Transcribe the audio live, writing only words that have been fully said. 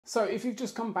So if you've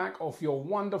just come back off your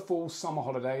wonderful summer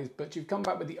holidays, but you've come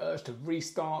back with the urge to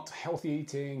restart healthy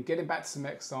eating, getting back to some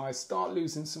exercise, start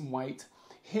losing some weight,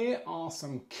 here are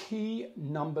some key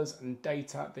numbers and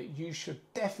data that you should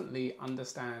definitely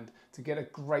understand to get a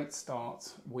great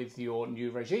start with your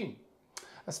new regime.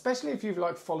 Especially if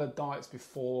you've followed diets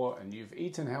before and you've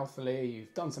eaten healthily,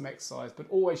 you've done some exercise, but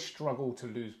always struggle to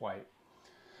lose weight.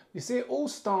 You see, it all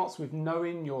starts with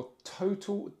knowing your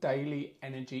total daily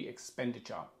energy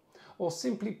expenditure, or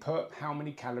simply put, how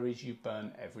many calories you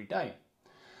burn every day.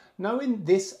 Knowing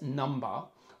this number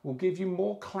will give you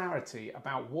more clarity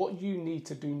about what you need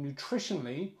to do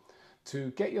nutritionally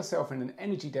to get yourself in an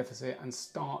energy deficit and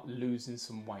start losing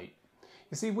some weight.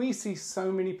 You see, we see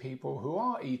so many people who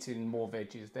are eating more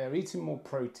veggies, they're eating more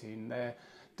protein, they're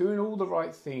doing all the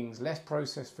right things, less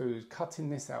processed foods, cutting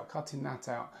this out, cutting that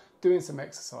out, doing some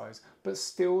exercise, but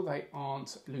still they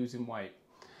aren't losing weight.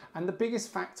 And the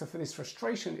biggest factor for this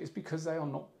frustration is because they are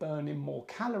not burning more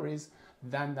calories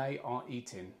than they are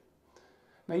eating.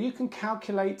 Now you can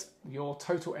calculate your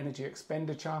total energy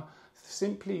expenditure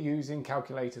simply using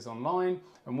calculators online,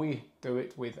 and we do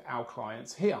it with our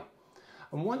clients here.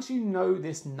 And once you know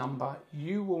this number,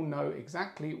 you will know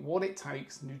exactly what it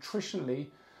takes nutritionally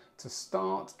to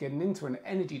start getting into an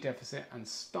energy deficit and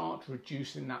start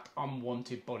reducing that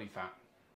unwanted body fat.